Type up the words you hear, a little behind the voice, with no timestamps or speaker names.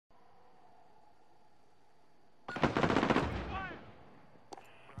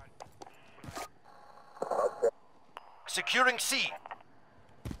Securing C.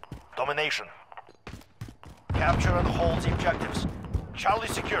 Domination. Capture and hold the objectives. Charlie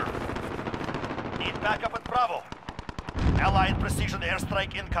secure. Need backup at Bravo. Allied precision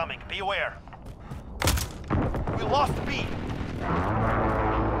airstrike incoming. Be aware. We lost B.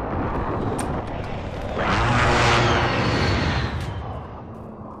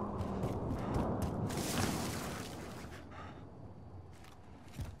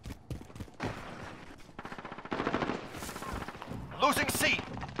 Losing C.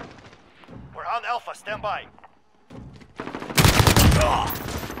 We're on Alpha. Stand by.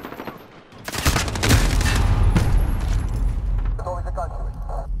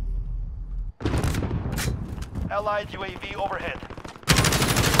 Allied UAV overhead.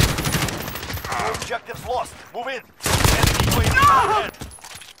 All objectives lost. Move in. Enemy UAV overhead.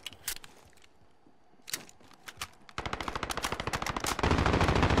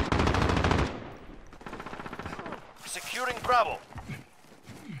 Securing Bravo.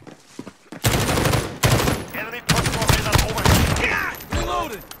 Enemy personal radar overhead.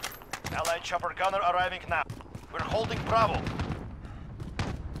 Reloaded! Allied chopper gunner arriving now. We're holding Bravo.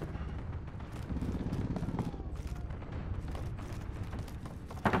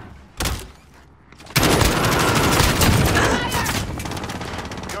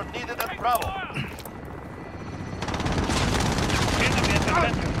 You're needed at Bravo. Enemy at the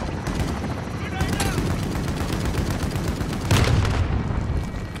center.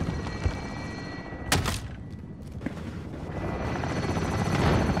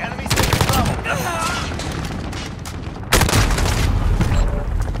 Enemy taking Bravo.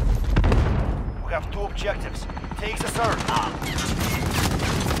 We have 2 objectives. Take the third.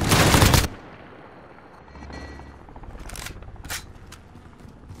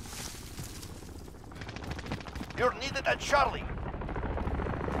 You're needed at Charlie.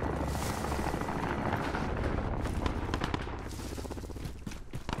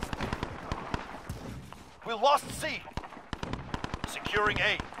 We lost C. Securing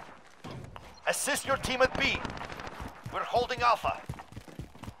A. Assist your team at B. We're holding Alpha.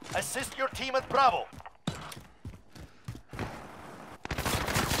 Assist your team at Bravo.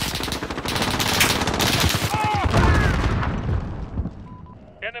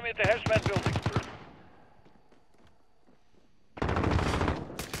 Enemy at the hazmat building.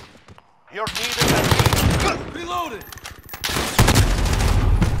 You're needed at B. Reloaded!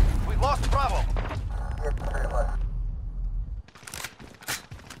 We lost Bravo.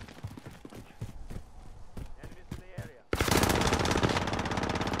 Enemies in the area.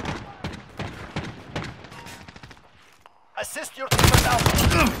 Assist your team at Alpha.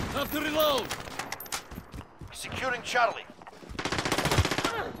 Have to reload! Securing Charlie.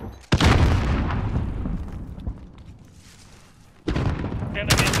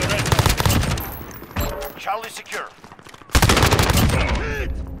 Enemy in the red zone. Charlie secure.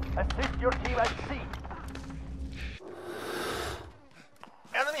 Assist your team at C.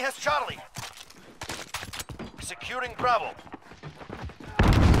 Enemy has Charlie. Securing Bravo.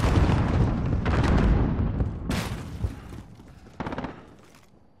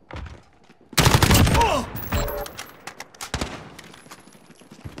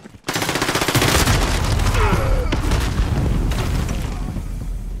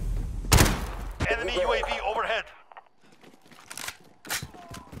 Enemy UAV overhead.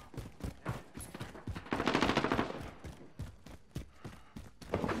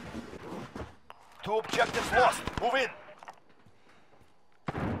 Two objectives lost. Move in.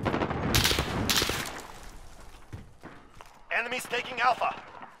 Enemies taking Alpha.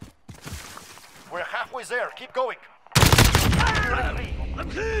 We're halfway there. Keep going. I'm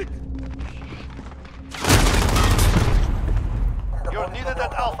hit! You're needed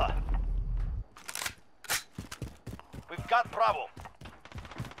at Alpha. We've got Bravo.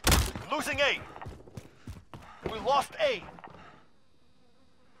 Losing A. We lost A.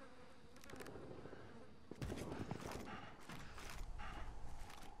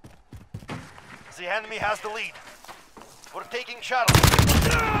 The enemy has the lead. We're taking Charlie.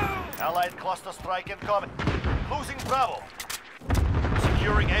 Allied cluster strike incoming. Losing Bravo.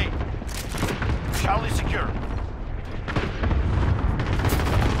 Securing A. Charlie secure.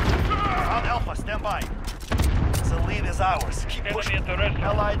 On Alpha, stand by. The lead is ours. Keep pushing.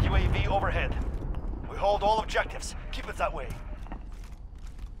 Allied UAV overhead. We hold all objectives. Keep it that way.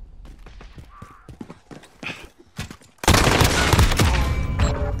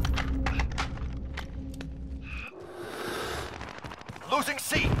 Losing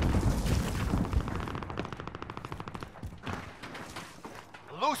C.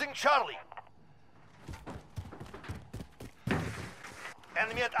 Losing Charlie.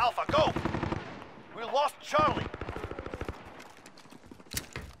 Enemy at Alpha, go! We lost Charlie.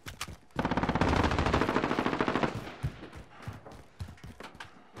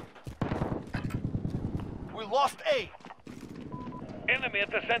 We lost A. Enemy at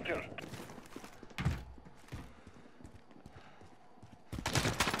the center.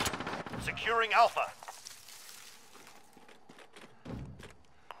 Securing Alpha.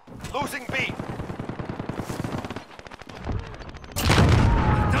 Losing B.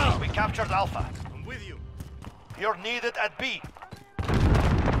 We captured Alpha. I'm with you. You're needed at B.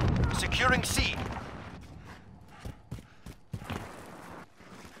 Securing C.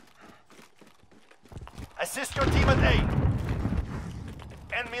 Assist your team at A.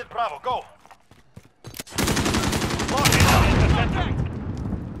 Enemy at Bravo, go. Lock it up.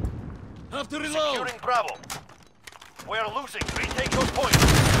 Have to reload. Securing Bravo. We are losing. Retake those points.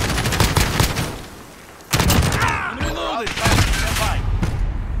 I'm reloading. Stand by.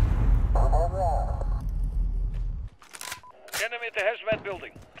 Enemy at the hazmat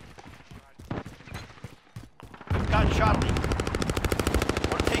building. Got Charlie.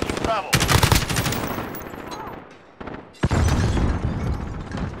 We're taking Bravo.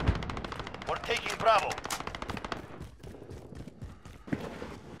 We're taking Bravo.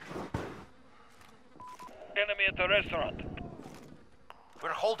 Enemy at the restaurant. We're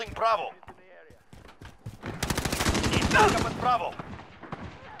holding Bravo. Need backup at Bravo.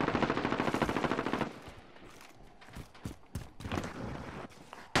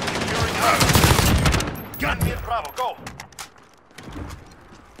 Securing Bravo. Enemy at Bravo, go.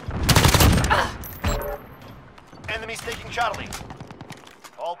 Enemy's taking Charlie.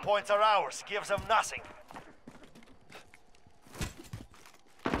 All points are ours. Gives them nothing.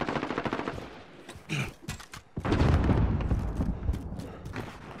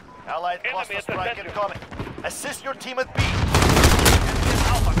 Allied cluster at the strike center. incoming. Assist your team at B. Enemy at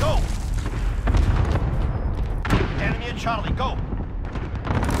Alpha, go. Enemy at Charlie, go.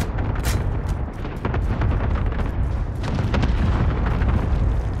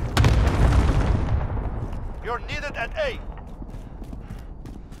 You're needed at A.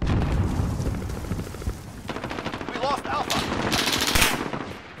 We lost Alpha.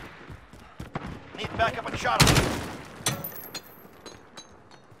 Need backup at Charlie.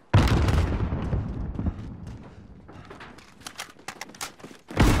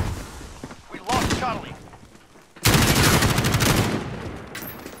 We lost Charlie.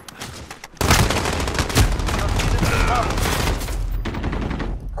 You're needed at Bravo.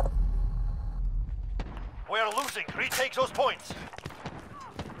 We are losing. Retake those points.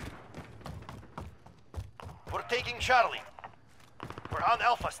 We're taking Charlie. We're on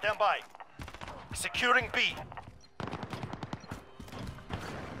Alpha. Stand by. Securing B.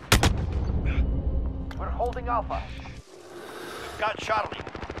 We're holding Alpha. We've got Charlie.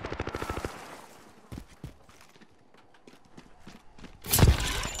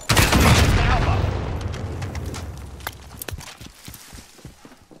 Alpha.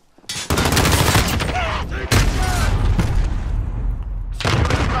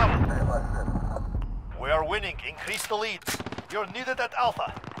 Securing Bravo. We are winning. Increase the lead. You're needed at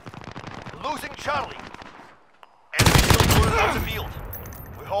Alpha. Losing Charlie. Enemy still moving out the field.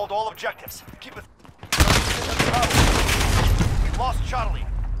 We hold all objectives. Keep it. You're needed at Bravo. We lost Charlie.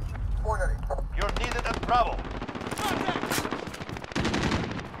 You're needed at Bravo.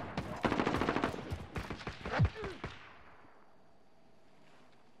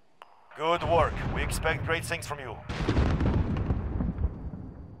 Good work. We expect great things from you.